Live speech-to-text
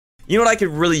You know what I could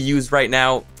really use right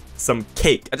now? Some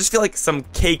cake. I just feel like some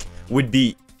cake would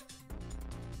be...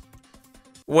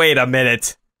 Wait a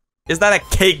minute. Is that a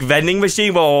cake vending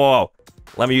machine? Whoa, whoa, whoa.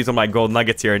 Let me use one of my gold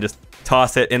nuggets here and just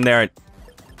toss it in there.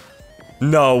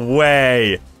 No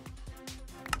way.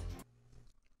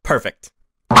 Perfect.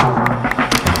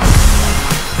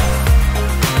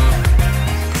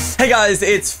 Hey guys,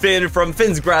 it's Finn from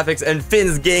Finn's Graphics and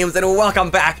Finn's Games, and welcome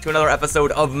back to another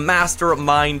episode of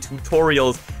Mastermind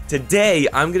Tutorials. Today,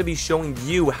 I'm going to be showing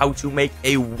you how to make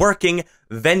a working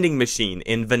vending machine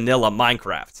in vanilla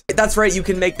Minecraft. That's right, you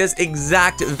can make this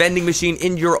exact vending machine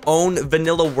in your own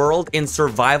vanilla world in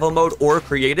survival mode or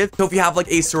creative. So if you have like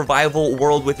a survival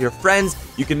world with your friends,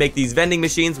 you can make these vending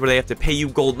machines where they have to pay you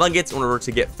gold nuggets in order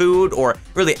to get food or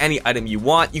really any item you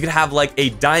want. You can have like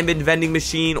a diamond vending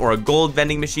machine or a gold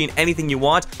vending machine, anything you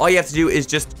want. All you have to do is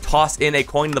just toss in a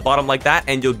coin in the bottom like that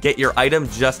and you'll get your item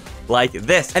just like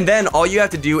this. And then all you have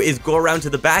to do is go around to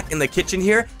the back in the kitchen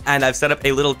here, and I've set up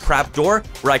a little trap door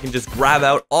where I can just grab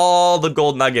out all the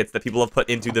gold nuggets that people have put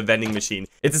into the vending machine.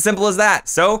 It's as simple as that.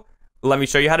 So let me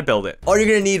show you how to build it. All you're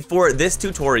gonna need for this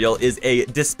tutorial is a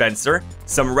dispenser,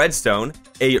 some redstone,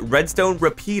 a redstone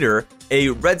repeater, a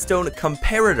redstone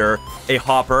comparator, a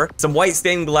hopper, some white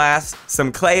stained glass,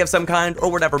 some clay of some kind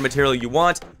or whatever material you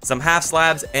want, some half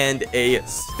slabs, and a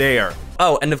stair.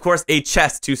 Oh, and of course a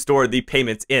chest to store the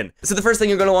payments in. So the first thing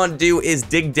you're going to want to do is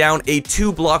dig down a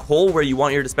 2-block hole where you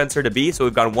want your dispenser to be. So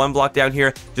we've got 1 block down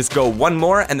here, just go 1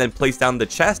 more and then place down the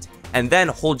chest, and then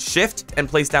hold shift and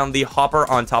place down the hopper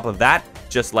on top of that,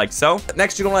 just like so.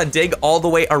 Next, you're going to want to dig all the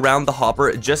way around the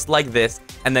hopper just like this,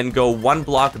 and then go 1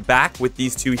 block back with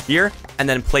these 2 here, and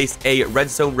then place a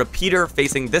redstone repeater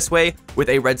facing this way with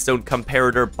a redstone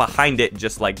comparator behind it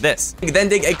just like this. Then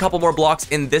dig a couple more blocks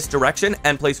in this direction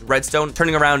and place redstone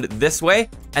turning around this way,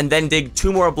 and then dig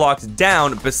 2 more blocks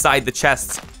down beside the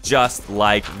chests just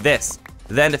like this.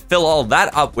 Then fill all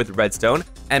that up with redstone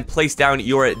and place down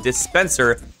your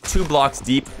dispenser 2 blocks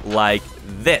deep like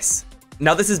this.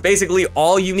 Now this is basically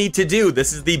all you need to do.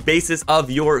 This is the basis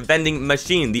of your vending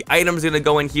machine. The items are gonna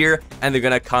go in here and they're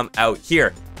gonna come out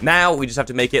here. Now we just have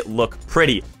to make it look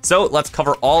pretty. So let's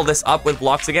cover all this up with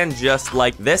blocks again, just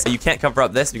like this. You can't cover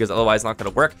up this because otherwise it's not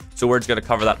gonna work. So we're just gonna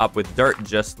cover that up with dirt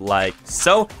just like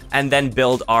so, and then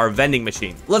build our vending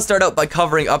machine. Let's start out by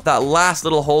covering up that last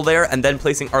little hole there and then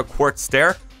placing our quartz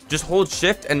stair. Just hold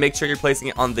shift and make sure you're placing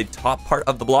it on the top part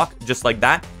of the block, just like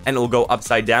that, and it will go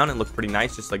upside down and look pretty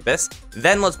nice, just like this.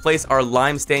 Then let's place our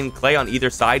lime stained clay on either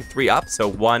side, 3 up, so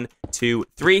 1, 2,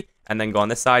 3, and then go on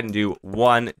this side and do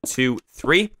 1, 2,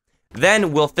 3.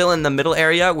 Then we'll fill in the middle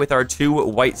area with our 2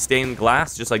 white stained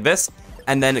glass, just like this,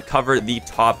 and then cover the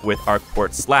top with our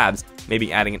quartz slabs,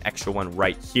 maybe adding an extra one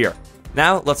right here.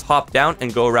 Now, let's hop down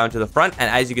and go around to the front, and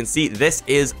as you can see, this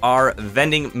is our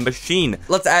vending machine.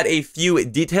 Let's add a few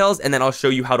details, and then I'll show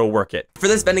you how to work it. For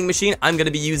this vending machine, I'm going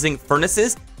to be using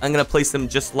furnaces. I'm going to place them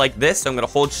just like this, so I'm going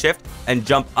to hold shift and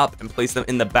jump up and place them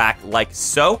in the back like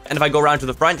so. And if I go around to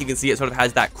the front, you can see it sort of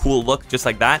has that cool look just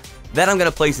like that. Then I'm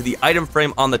going to place the item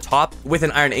frame on the top with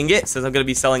an iron ingot, since I'm going to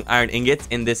be selling iron ingots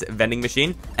in this vending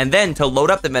machine. And then to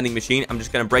load up the vending machine, I'm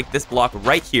just going to break this block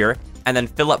right here and then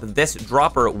fill up this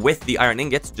dropper with the iron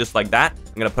ingots, just like that.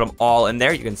 I'm gonna put them all in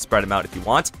there. You can spread them out if you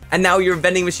want. And now your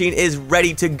vending machine is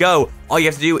ready to go. All you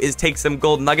have to do is take some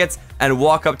gold nuggets and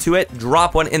walk up to it,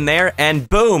 drop one in there, and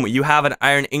boom, you have an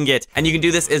iron ingot. And you can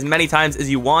do this as many times as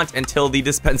you want until the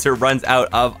dispenser runs out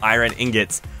of iron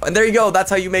ingots. And there you go. That's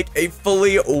how you make a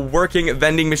fully working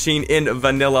vending machine in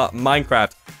vanilla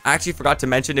Minecraft. I actually forgot to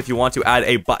mention, if you want to add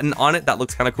a button on it, that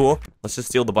looks kind of cool. Let's just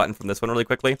steal the button from this one really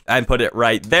quickly and put it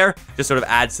right there. Just sort of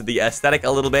adds to the aesthetic a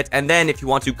little bit. And then if you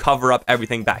want to cover up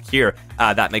everything back here,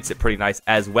 that makes it pretty nice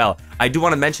as well. I do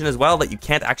want to mention as well that you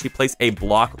can't actually place a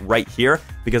block right here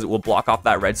because it will block off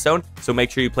that redstone. So make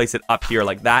sure you place it up here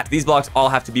like that. These blocks all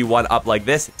have to be 1 up like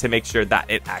this to make sure that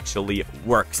it actually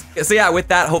works. So yeah, with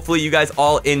that, hopefully you guys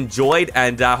all enjoyed,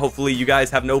 and hopefully you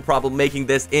guys have no problem making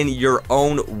this in your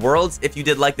own worlds. If you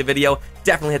did like the video,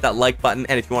 definitely hit that like button.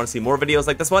 And if you want to see more videos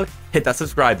like this one, hit that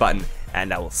subscribe button.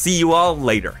 And I will see you all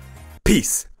later.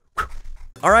 Peace.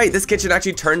 Alright, this kitchen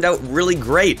actually turned out really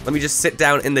great. Let me just sit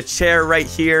down in the chair right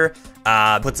here,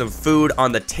 put some food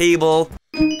on the table.